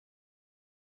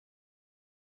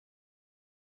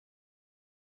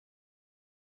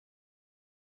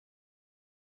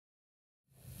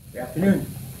Good afternoon.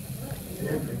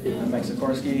 I'm Mike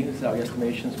Sikorsky, Zowie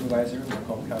Estimation Supervisor,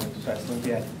 Macomb County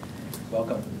Olympiad.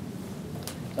 Welcome.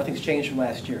 Nothing's changed from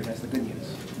last year. That's the good news.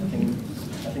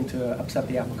 Nothing to upset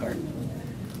the apple cart.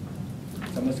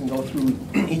 So I'm just going to go through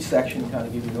each section and kind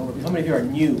of give you an overview. How many of you are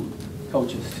new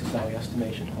coaches to Zowie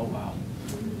Estimation? Oh, wow.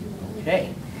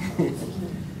 Okay.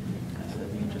 That's going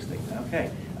to be interesting.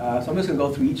 Okay. So I'm just going to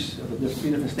go through each of the three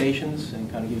different stations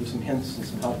and kind of give you some hints and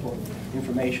some helpful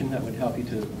information that would help you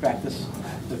to practice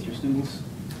with your students.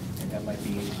 And that might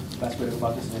be the best way to go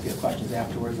about this. And if you have questions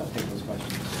afterwards, I'll take those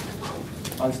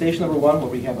questions. On station number 1, where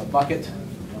we have a bucket,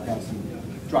 it'll have some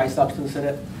dry substance in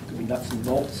it. It could be nuts and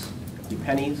bolts, it could be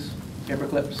pennies, paper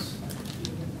clips.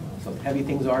 So heavy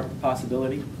things are a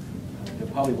possibility. There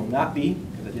probably will not be,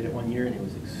 because I did it one year and it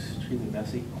was extremely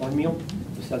messy. Cornmeal.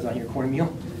 It says on here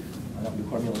cornmeal. I'll do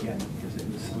cornmeal again, because it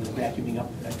was vacuuming up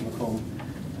at the Macomb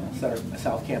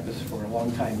South Campus for a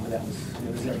long time when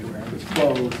it was everywhere. It was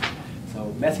closed.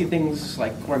 So messy things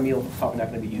like cornmeal probably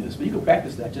not going to be used. But you can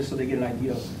practice that just so they get an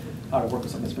idea of how to work with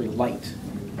something that's very light.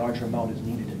 A larger amount is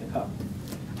needed in the cup.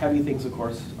 Heavy things, of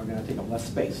course, are going to take up less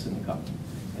space in the cup.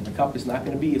 And the cup is not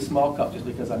going to be a small cup just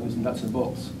because I'm using nuts and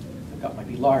bolts. The cup might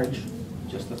be large,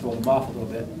 just to throw them off a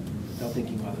little bit, without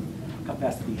thinking, well, the cup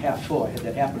has to be half full. I had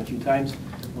that happen a few times.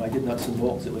 When I did nuts and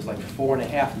bolts, it was like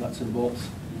 4.5 nuts and bolts.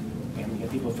 And we had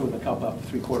people throwing the cup up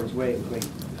 3/4 way. It was like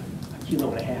 1.5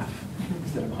 kilos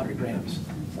instead of 100 grams.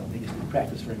 So they just didn't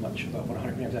practice very much about what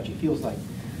 100 grams actually feels like.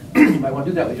 You might want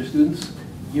to do that with your students.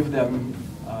 Give them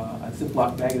a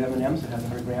Ziploc bag of M&Ms that has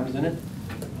 100 grams in it,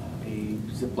 a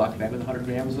Ziploc bag with 100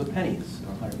 grams of pennies,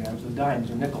 or 100 grams of dimes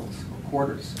or nickels or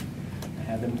quarters, and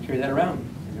have them carry that around.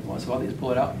 And every once in a while, they just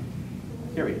pull it out,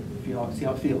 carry it, see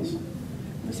how it feels.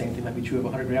 And the same thing might be true of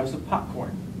 100 grams of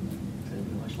popcorn. So it'd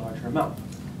be a much larger amount.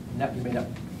 And that you may not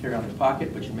carry around in your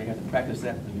pocket, but you may have to practice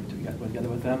that when you're together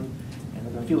with them. And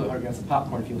they're going to feel what 100 grams of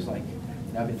popcorn feels like.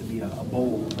 Now it has to be a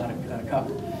bowl, not a cup.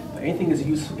 But anything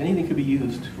could be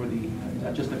used for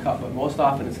not just a cup, but most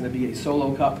often it's going to be a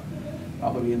solo cup,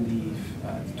 probably in the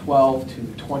 12 to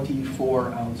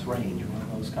 24 ounce range. One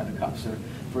of those kind of cups. They're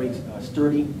very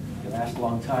sturdy. They last a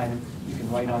long time. You can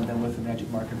write on them with a magic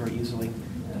marker very easily.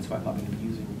 That's why I'm probably going to be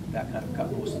using that kind of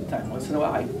cup most of the time. Once in a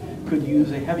while, I could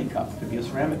use a heavy cup. It could be a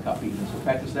ceramic cup even. So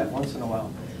practice that once in a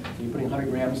while. So you're putting 100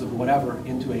 grams of whatever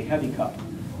into a heavy cup.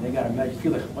 And they got to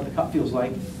feel what the cup feels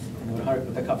like, and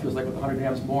what the cup feels like with 100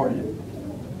 grams more in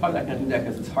it. Probably not going to do that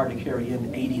because it's hard to carry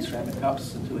in 80 ceramic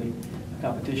cups into a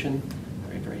competition.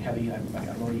 Very, very heavy. I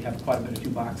already have quite a few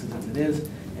boxes as it is,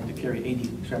 and to carry 80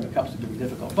 ceramic cups is very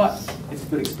difficult. But it's a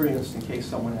good experience in case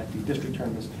someone at the district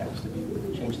tournaments has to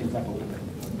change things up a little bit.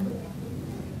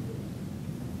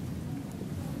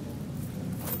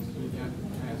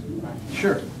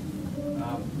 Sure.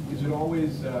 Is it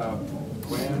always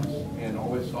grams and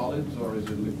always solids, or is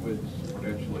it liquids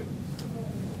potentially?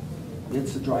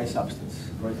 It's a dry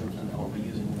substance. Dry substance, I won't be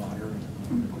using water.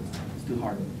 It's too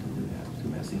hard to do that. It's too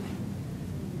messy.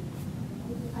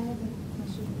 I have a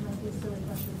question. It might be a silly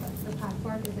question, but the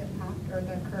popcorn, is it popped or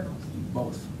the kernels?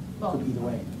 Both. Both. Could be either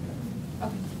way.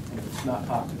 Okay. And if it's not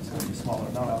popped, it's going to be a smaller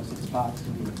amount. Obviously, if it's popped, it's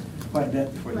going to be quite a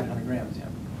bit before you get 100 grams. Yeah.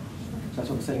 So that's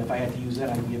what I'm saying. If I had to use that,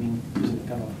 I'd be using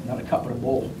kind of not a cup but a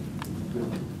bowl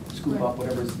to scoop up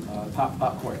whatever's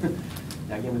popcorn.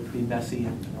 Now again, it could be messy,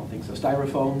 and I don't think so.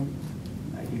 Styrofoam,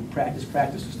 you practice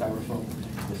with styrofoam.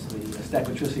 The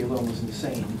stackmetricity alone was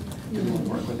insane. Didn't want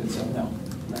to work with it, so no,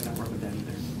 I'm not going to work with that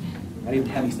either. Not even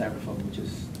heavy styrofoam, which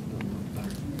is a little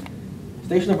better.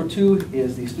 Station number 2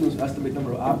 is the students' estimate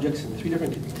number of objects in 3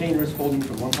 different containers holding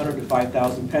from 100 to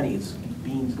 5,000 pennies,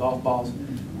 beans, golf balls,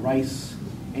 rice,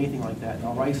 anything like that.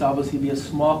 Now rice obviously be a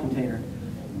small container.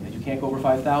 If you can't go over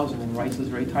 5,000, and rice is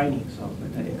very tiny, so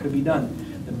it could be done.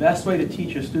 The best way to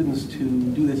teach your students to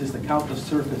do this is to count the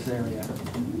surface area.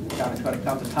 Try to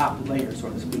count the top layer, so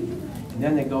to speak. And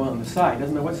then they go on the side,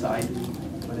 doesn't matter what side,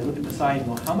 but they look at the side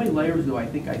and go, how many layers do I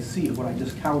think I see of what I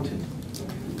just counted?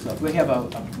 So if we have a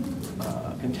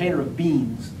container of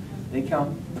beans, they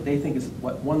count what they think is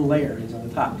what one layer is on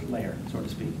the top layer, so to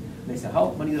speak. And they say,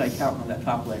 how many did I count on that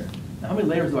top layer? Now, how many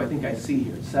layers do I think I see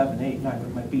here? 7, 8, 9, what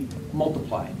it might be.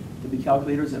 Multiply. There'll be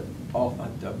calculators at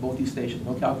both these stations.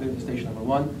 No calculator at station number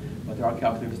 1, but there are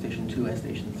calculators at station 2 and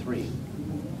station 3.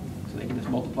 So they can just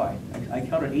multiply. I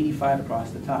counted 85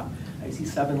 across the top. I see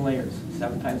 7 layers.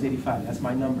 7 times 85, that's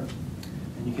my number.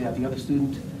 And you can have the other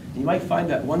student. And you might find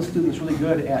that one student's really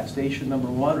good at station number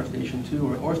 1 or station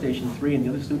 2 or station 3, and the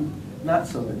other student not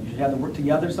so good. You should have them work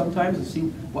together sometimes and see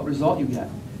what result you get.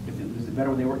 Is it better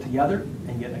when they work together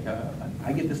and get like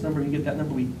I get this number, you get that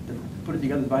number, we put it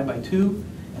together, divide by 2,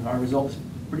 and our result is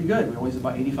pretty good. We're always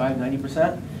about 85,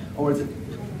 90%. Or is it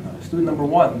student number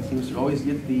 1 seems to always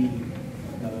get the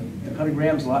 100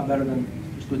 grams a lot better than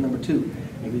student number 2.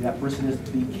 Maybe that person is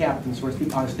the captain, so to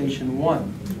speak, on station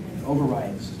 1.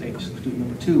 Overrides student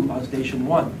number 2 on station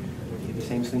 1. Maybe the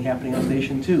same thing happening on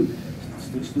station 2.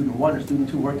 Student 1 or student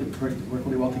 2 work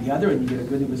really well together, and you get a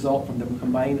good result from them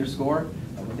combining their score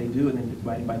of what they do and then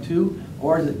dividing by 2.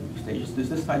 Or is it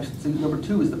this time student number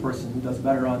 2 is the person who does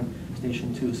better on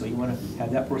station 2, so you want to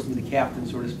have that person be the captain,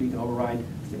 so to speak, and override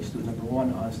student number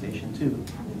 1 on station 2,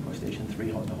 or station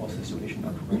 3 on the whole situation.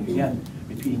 Again,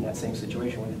 repeating that same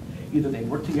situation when either they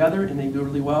work together and they do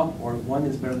really well, or one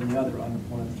is better than the other on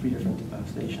one of the 3 different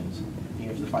stations. And you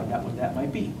have to find out what that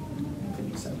might be.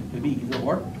 It could be either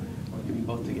or it could be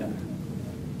both together.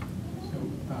 So,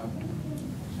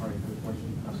 sorry for the question.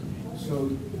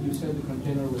 So you said the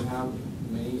container will have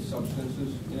many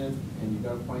substances in it, and you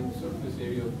got to find the surface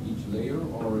area of each layer,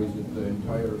 or is it the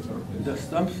entire surface? The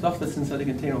stuff that's inside the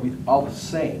container will be all the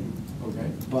same. Okay.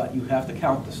 But you have to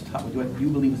count the top, what you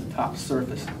believe is the top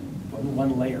surface,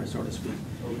 one layer, so to speak.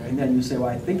 Okay. And then you say, well,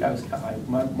 I think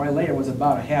my layer was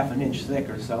about a ½ an inch thick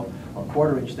or so, or a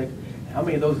 ¼ inch thick. How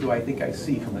many of those do I think I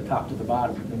see from the top to the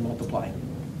bottom, and multiply?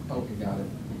 Okay, got it.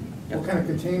 Yep. What kind of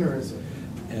container is it?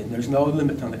 And there's no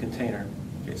limit on the container.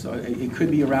 Okay, so it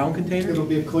could be a round container. It'll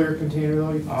be a clear container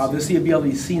though? You can This see will be able to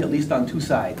be seen at least on 2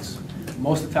 sides.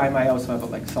 Most of the time I also have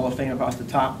like cellophane across the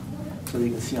top so that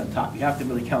you can see on top. You have to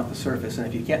really count the surface, and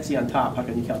if you can't see on top, how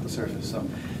can you count the surface? So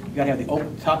you got to have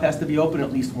the top has to be open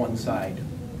at least one side.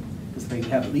 Because if they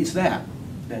have at least that,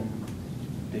 then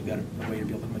they've got a way to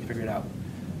be able to figure it out.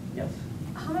 Yes?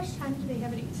 How much time do they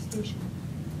have at each station?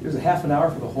 There's a ½ an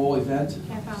hour for the whole event.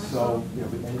 Half hour. So, you know,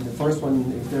 and the first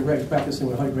one, if they're practicing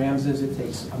what 100 grams is, it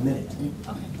takes a minute.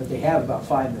 Okay. But they have about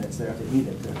 5 minutes there if they need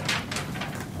it to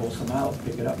pull some out,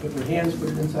 pick it up, put their hands, put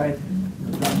it inside,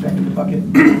 drop it back in the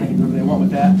bucket, they can do whatever they want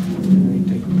with that. And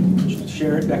they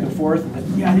share it back and forth, and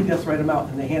then, yeah, I think that's the right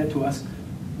amount, and they hand it to us.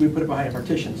 We put it behind a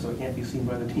partition so it can't be seen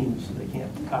by the teams, so they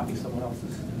can't copy someone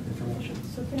else's information.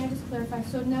 So can I just clarify?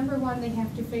 So number 1, they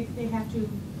have to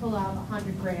pull out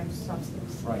 100 grams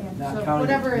substance. Right, And not so counting,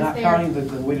 whatever is not there. counting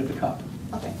the weight of the cup.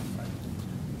 Okay. Right.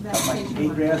 That's Cup might station be 8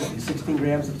 one. grams, might be 16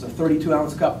 grams. If it's a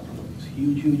 32-ounce cup, it's a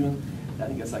huge one. I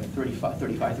think it's like 35,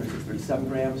 36, 37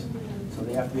 grams. So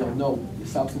they have to be able to know the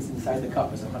substance inside the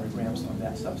cup is 100 grams of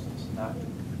that substance, not the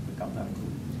cup not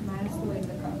included. Minus the weight of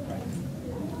the cup. Right.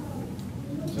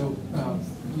 So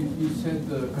you said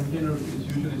the container is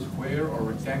usually square or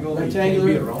rectangle? Rectangular. It can't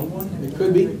be a round one? It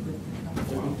could be.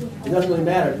 It doesn't really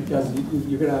matter because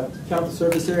you're going to count the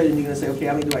surface area and you're going to say, okay,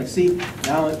 how many do I see?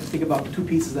 Now let's think about the 2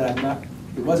 pieces that I'm not,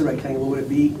 if it was a rectangle, what would it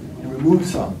be? And remove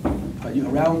some. But a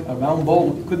round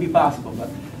bowl could be possible, but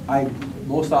I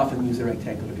most often use a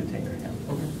rectangular container.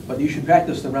 Yeah. Okay. But you should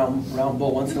practice the round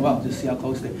bowl once in a while, just see how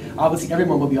close they. Obviously,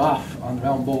 everyone will be off on the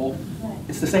round bowl.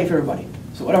 It's the same for everybody.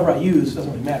 So whatever I use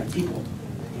doesn't really matter. It's equal.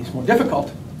 It's more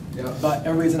difficult, Yeah. but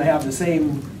everybody's going to have the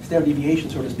same standard deviation,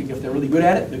 so to speak. If they're really good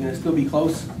at it, they're going to still be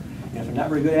close. And if they're not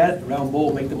very good at it, the round bowl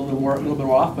will make them a little bit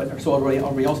more off, but so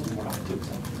everybody else will be more off too.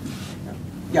 So. Yeah.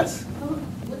 Yes.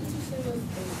 What did you say was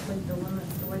the limit,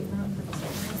 the weight limit for the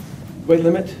station? Weight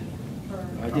limit?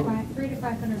 I did 300 to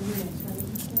 500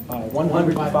 units, right?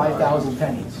 105,000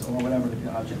 pennies, or whatever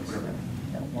the objects are.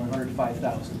 Yeah,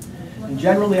 105,000. And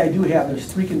generally, I do have,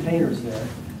 there's 3 containers there.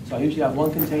 So I usually have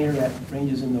 1 container that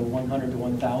ranges in the 100 to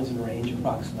 1,000 range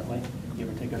approximately, give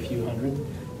or take a few hundred.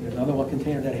 And another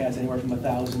container that has anywhere from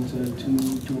 1,000 to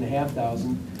 2,500.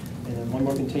 And then one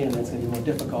more container that's going to be more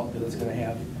difficult because it's going to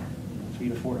have 3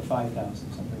 to 4 to 5,000,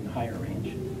 something in the higher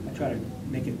range. I try to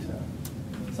make it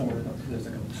somewhere, there's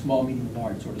like a small, medium,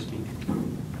 large, so to speak.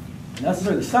 Not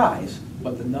necessarily the size,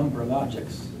 but the number of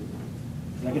objects.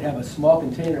 And I could have a small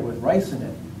container with rice in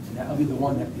it, and that will be the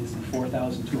one that is the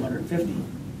 4,250,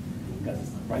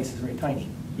 because rice is very tiny.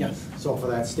 Yes? So for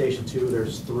that station 2,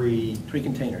 there's 3. 3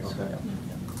 containers. Okay. Yeah.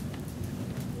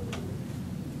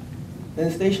 Then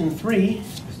in station 3,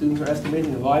 the students are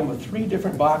estimating the volume of 3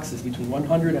 different boxes between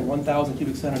 100 and 1,000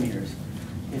 cubic centimeters.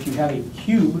 If you have a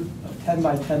cube of 10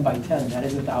 by 10 by 10, that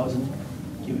is 1,000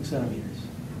 cubic centimeters.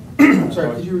 I'm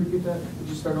sorry, could you repeat that? Could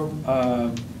you start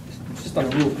over? It's just on a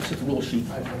rule. It's just a rule sheet.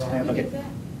 Did we get that?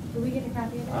 Did we get a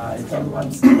copy of that? It's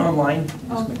online. Just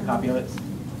make a Okay. copy of it.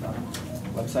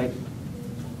 Website.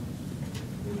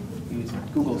 Use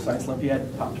Google Science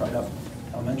Olympiad. Pops right up.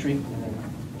 Elementary, and then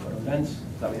go to events,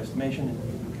 Zowie estimation, and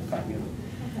you can copy of it.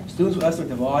 Okay. Students will estimate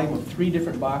the volume of 3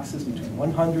 different boxes between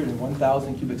 100 and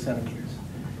 1,000 cubic centimeters.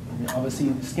 And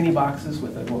obviously, skinny boxes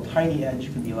with a little tiny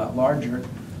edge can be a lot larger,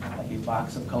 like a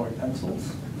box of colored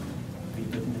pencils. Be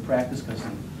good thing to practice because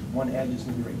one edge is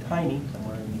going to be very tiny,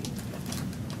 somewhere in the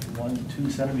 1 to 2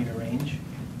 centimeter range.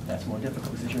 That's more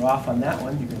difficult because if you're off on that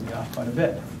one, you're going to be off quite a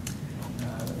bit.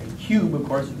 A cube, of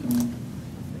course,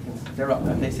 they're up.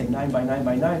 If they say 9 by 9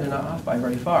 by 9, they're not off by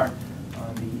very far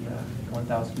on the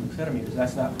 1,000 cubic centimeters.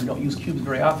 That's not. We don't use cubes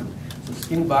very often. So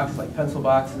skinny boxes like pencil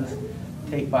boxes,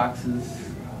 tape boxes,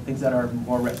 things that are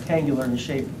more rectangular in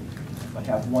shape, but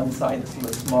have one side that's a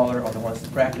little smaller, are the ones to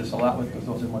practice a lot with because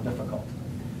those are more difficult.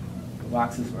 The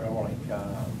boxes are more like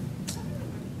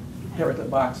parrot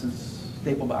boxes,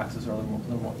 staple boxes are a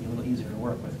little easier to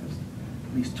work with because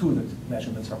at least two of the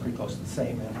measurements are pretty close to the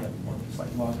same, and we have one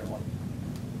slightly longer one.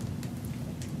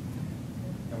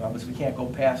 And obviously we can't go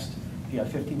past, if you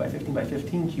have 15 by 15 by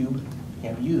 15 cube, it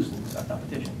can't be used in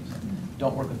competition. So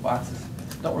don't work with boxes.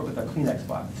 Don't work with a Kleenex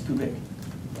box, it's too big. You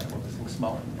gotta work with things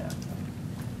smaller than that.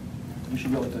 You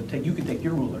should be able to take, you can take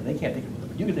your ruler, they can't take a ruler,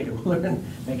 but you can take a ruler and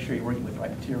make sure you're working with the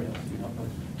right materials, so you don't go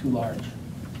too large.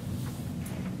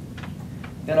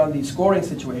 Then on the scoring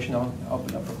situation, I'll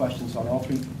open up for questions on all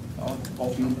three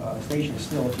stations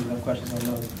still if you have questions on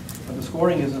those. But the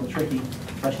scoring is a little tricky,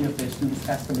 especially if the students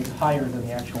estimate higher than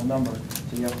the actual number.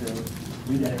 So you have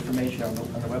to read that information on the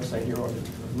website here or the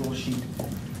rule sheet.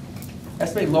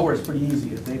 Estimate lower is pretty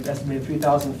easy. If they've estimated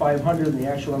 3,500 and the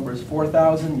actual number is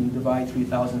 4,000, you divide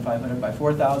 3,500 by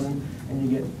 4,000 and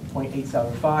you get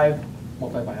 0.875.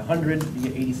 Multiply by 100, you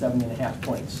get 87.5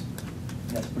 points.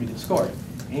 And that's a pretty good score.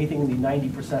 Anything in the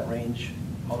 90% range,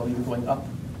 although even going up,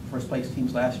 first place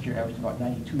teams last year averaged about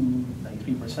 92,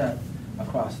 93%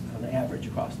 across, on the average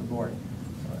across the board.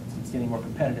 So it's getting more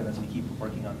competitive as we keep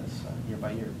working on this year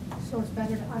by year. So it's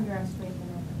better to underestimate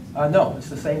than No, it's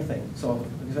the same thing. So,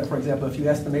 for example, if you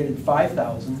estimated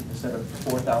 5,000 instead of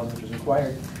 4,000, which is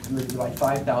required, you would divide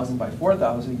 5,000 by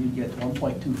 4,000, you'd get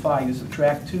 1.25. You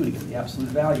subtract 2 to get the absolute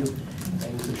value,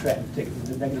 and you subtract,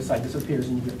 the negative side disappears,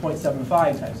 and you get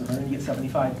 0.75 times 100, you get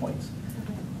 75 points.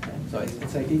 Okay? So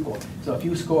it's equal. So if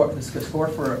you score for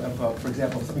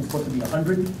example, if something's supposed to be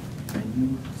 100, and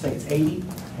you say it's 80,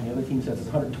 and the other team says it's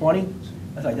 120,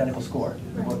 that's an identical score.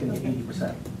 You're both going to get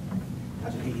 80%.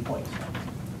 That's 80 points.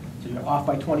 So you're off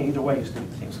by 20 either way, you still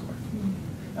get the same score.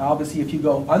 Now obviously if you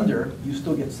go under, you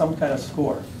still get some kind of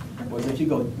score. Whereas if you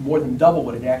go more than double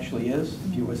what it actually is,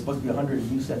 if you were supposed to be 100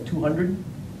 and you said 200,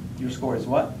 your score is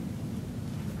what?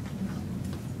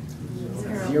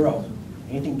 0.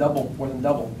 Anything double, more than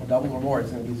double, or double or more,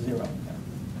 is going to be 0. Yeah.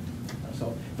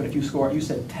 So, but if you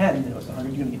said 10 and it was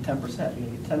 100, you're going to get 10%. You're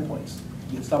going to get 10 points.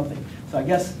 You get something. So I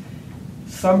guess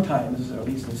sometimes, or at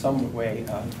least in some way,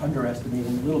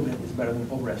 underestimating a little bit is better than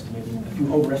overestimating. If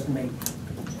you overestimate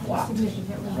a lot.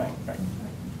 Right, right.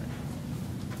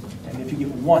 And if you get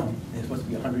 1, it's supposed to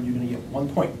be 100, you're going to get 1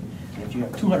 point. And if you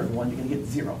have 201, you're going to get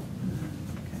 0. Okay.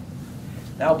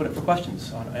 Now I'll open it for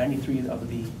questions on any three of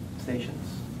the stations.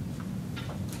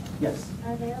 Yes?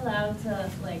 Are they allowed to,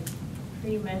 like,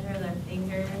 pre-measure their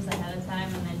fingers ahead of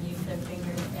time and then use their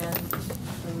fingers as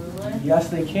the ruler? Yes,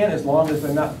 they can, as long as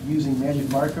they're not using magic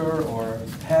marker or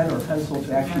pen or pencil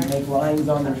to actually make lines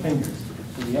on their fingers.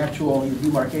 So the actual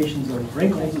demarcations of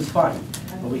wrinkles is fine.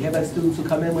 But we have had students who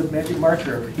come in with magic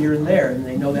marker here and there, and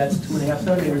they know that's 2.5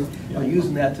 centimeters. They're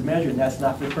using that to measure, and that's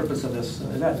not the purpose of this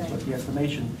event. It's what the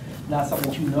estimation, not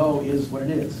something that you know is what it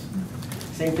is.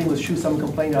 Same thing with shoes. Someone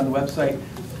complained on the website.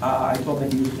 I told them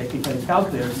they could get a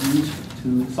calculator to use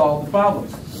to solve the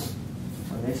problems.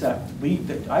 And they said,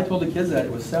 I told the kids that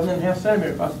it was 7.5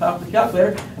 centimeters across the top of the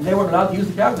calculator, and they weren't allowed to use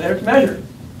the calculator to measure.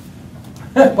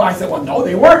 Well, I said, well, no,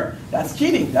 they weren't. That's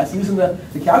cheating. That's using the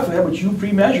calculator, which you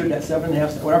pre-measured at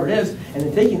 7.5, whatever it is, and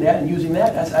then taking that and using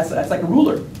that. That's like a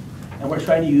ruler. And we're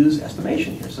trying to use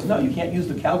estimation here. So no, you can't use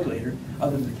the calculator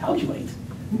other than to calculate.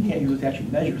 You can't use it to actually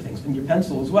measure things. And your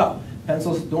pencil as well.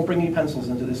 Pencils, don't bring any pencils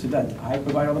into this event. I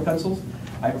provide all the pencils.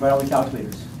 I provide all the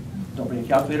calculators. Don't bring a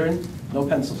calculator in, no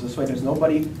pencils. This way there's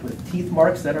nobody with teeth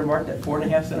marks that are marked at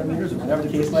 4.5 centimeters or whatever the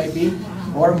case might be,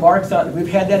 or marks on, we've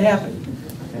had that happen.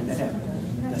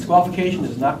 Disqualification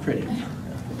is not pretty.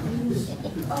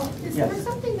 Oh, is there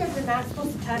something that they're not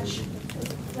supposed to touch?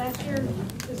 Last year,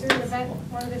 was there an event,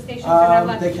 one of the stations they're not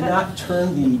allowed to touch? They cannot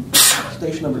turn the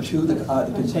station number 2, the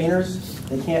containers,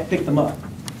 they can't pick them up.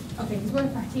 Okay, because one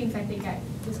of our teams, I think, got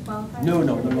disqualified. No.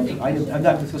 I'm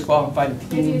not disqualified a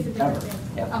team ever.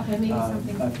 Yeah. Okay, maybe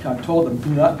something. I've told them, do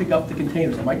not pick up the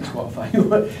containers. I might disqualify you.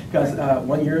 Because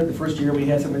one year, the first year, we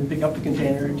had someone pick up the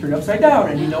container and turn it upside down,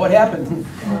 and you know what happened.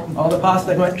 All the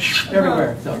pasta went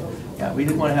everywhere. So, yeah, we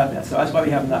didn't want to have that. So that's why we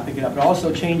have them not pick it up. It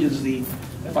also changes the,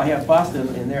 if I have pasta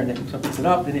in there and then someone picks it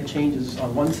up, then it changes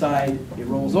on one side, it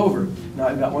rolls over. Now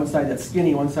I've got one side that's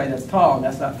skinny, one side that's tall, and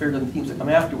that's not fair to the teams that come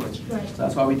afterwards. Right. So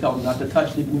that's why we tell them not to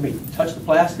touch. You may touch the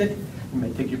plastic, You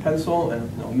may take your pencil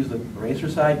and use the eraser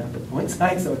side, not the point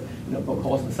side, so poke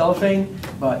holes in the cellophane.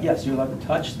 But yes, you're allowed to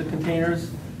touch the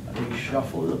containers. They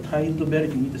shuffle a tiny little bit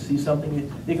if you need to see something.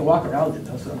 You can walk around it,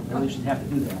 though, so you really shouldn't have to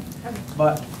do that.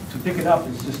 But to pick it up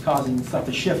is just causing stuff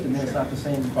to shift, and then it's not the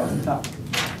same across the top.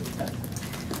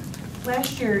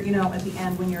 Last year, at the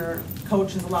end, when your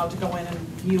coach is allowed to go in and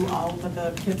view all that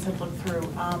the kids have looked through,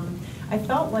 I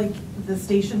felt like the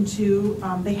Station 2,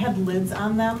 they had lids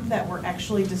on them that were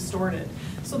actually distorted.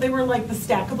 So they were like the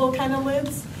stackable kind of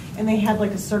lids, and they had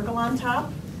like a circle on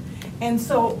top. And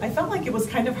so I felt like it was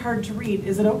kind of hard to read.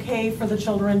 Is it okay for the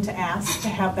children to ask to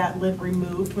have that lid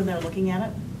removed when they're looking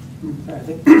at it? I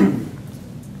think.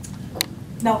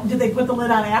 Now, did they put the lid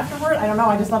on afterward? I don't know.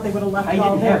 I just thought they would have left it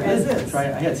all there as is. I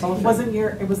had cellophane. It wasn't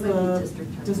it was the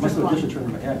district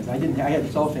one. I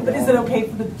had cellophane. But is it okay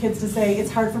for the kids to say,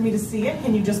 it's hard for me to see it?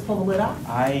 Can you just pull the lid off?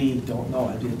 I don't know.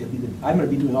 I'm going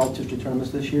to be doing all district tournaments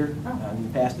this year. Oh. In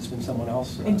the past, it's been someone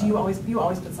else. And do you always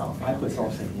put cellophane? I put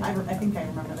cellophane, yeah. I think I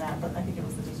remember that, but I think it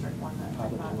was the district one that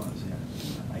Probably I thought. was,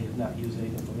 yeah. I have not used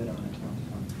anything with the lid on it.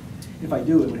 If I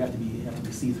do, it would have to be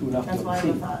see-through enough to That's be what I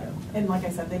able to would see. have thought. And like I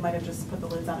said, they might have just put the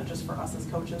lids on it just for us as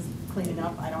coaches cleaning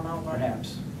up. I don't know.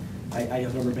 Perhaps. I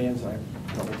have rubber bands that I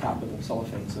put on the top of the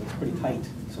cellophane, so it's pretty tight,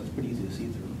 so it's pretty easy to see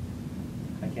through.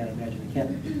 I can't imagine. You have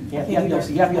to be able to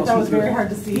see through. That was very hard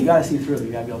to see. You got to see through.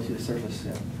 You got to be able to see the surface,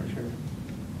 yeah, for sure.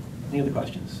 Any other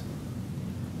questions?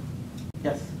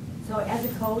 Yes. So as a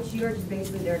coach, you're just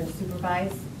basically there to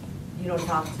supervise. You don't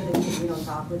talk to the kids. You don't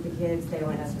talk with the kids. They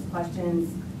don't ask us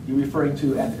questions. You're referring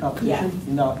to at the competition?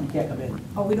 Yeah. No, you can't come in.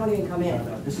 Oh, we don't even come in.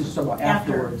 No. This is talking about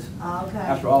afterwards. Oh, okay.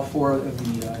 After all four of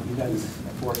the events,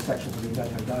 4 sections of the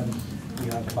event are done, we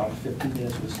have about 15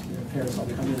 minutes with parents all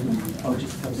come in,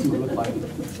 coaches come see what it looks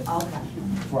like Okay.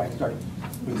 before I start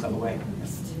putting stuff away.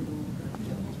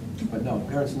 But no,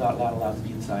 parents are not allowed to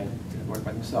be inside and work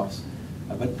by themselves.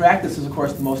 But practice is, of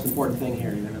course, the most important thing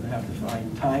here. You're going to have to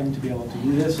find time to be able to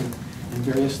do this and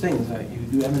various things.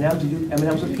 You do M&Ms, you do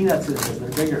M&Ms with peanuts in it.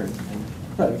 They're bigger. And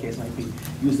in other case, might be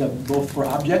use them both for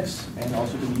objects and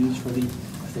also can be used for the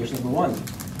station number 1.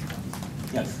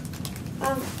 Yes?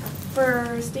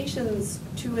 For stations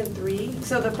 2 and 3,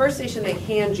 so the first station they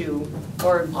hand you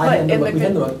or put I hand in them, the... we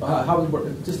hand them how it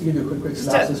works, just to give you a quick Just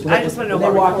synopsis. I just want to know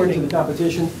when they about walk into recording. the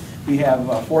competition, we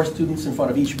have 4 students in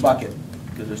front of each bucket,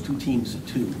 because there's 2 teams of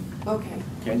 2. Okay,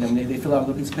 Okay, and then they fill out a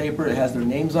little piece of paper, it has their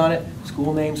names on it,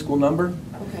 school name, school number.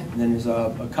 okay. And then there's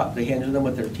a cup they hand to them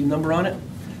with their team number on it.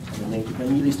 And then they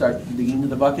immediately start digging into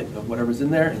the bucket of whatever's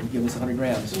in there and give us 100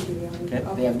 grams. Okay,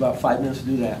 they have about 5 minutes to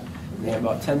do that. And they have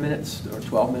about 10 minutes or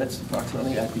 12 minutes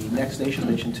approximately at the next station,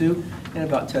 station 2, and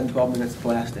about 10, 12 minutes at the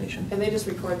last station. And they just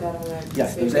record that on a...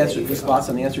 Yes, there's spots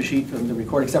on the answer sheet for them to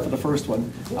record, except for the first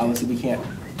one. Obviously, we can't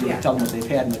tell them what they've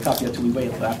had in the cup yet until we wait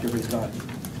until after everybody's gone.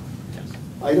 Yes.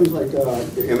 Items like the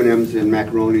M&Ms and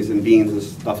macaronis and beans and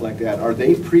stuff like that, are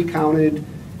they pre-counted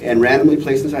and randomly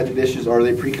placed inside the dishes, or are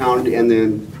they pre-counted and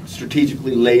then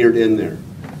strategically layered in there?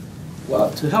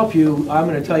 Well, to help you, I'm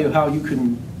going to tell you how you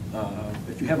can,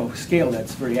 if you have a scale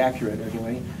that's very accurate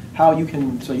anyway, how you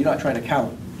can, so you're not trying to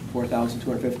count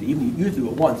 4,250, even you do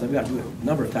it once, I've got to do it a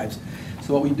number of times.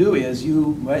 So what we do is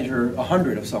you measure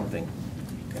 100 of something,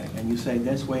 okay, and you say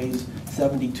this weighs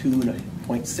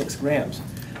 72.6 grams.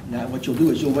 Now what you'll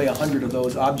do is you'll weigh 100 of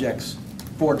those objects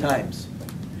 4 times,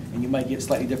 and you might get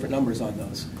slightly different numbers on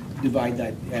those. Divide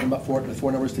that, add them up the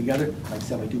 4 numbers together, like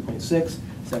 72.6,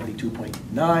 72.9,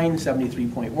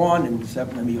 73.1, and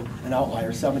an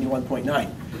outlier,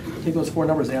 71.9. Take those 4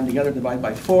 numbers, add them together, divide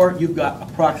by 4, you've got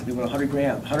approximately what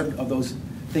 100 of those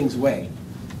things weigh.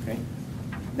 Okay?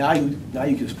 Now you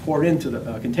just pour into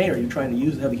the container you're trying to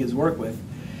use to have the kids work with,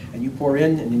 and you pour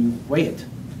in and then you weigh it.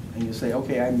 And you say,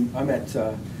 okay, I'm at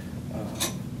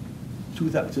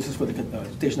 2,000, this is for the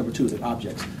station number 2, the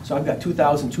objects. So I've got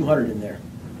 2,200 in there.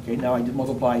 Okay, now I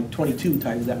multiply 22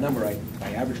 times that number I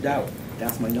averaged out.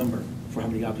 That's my number for how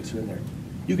many objects are in there.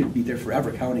 You could be there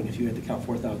forever counting if you had to count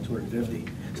 4,250.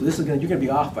 So this is you're going to be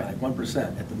off by like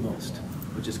 1% at the most,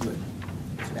 which is good.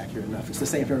 It's accurate enough. It's the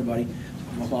same for everybody.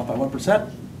 Off by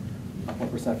 1%, off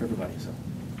 1% for everybody. So,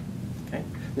 okay,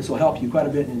 this will help you quite a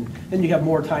bit, and then you have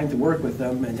more time to work with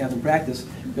them and have them practice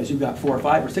because you've got 4 or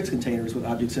 5 or 6 containers with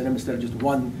objects in them instead of just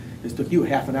one. It took you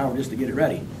half an hour just to get it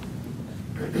ready.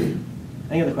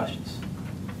 Any other questions?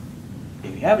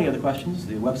 If you have any other questions,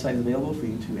 the website is available for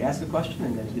you to ask a question,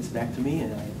 and then it gets back to me,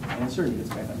 and I answer, and it gets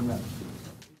back on the web.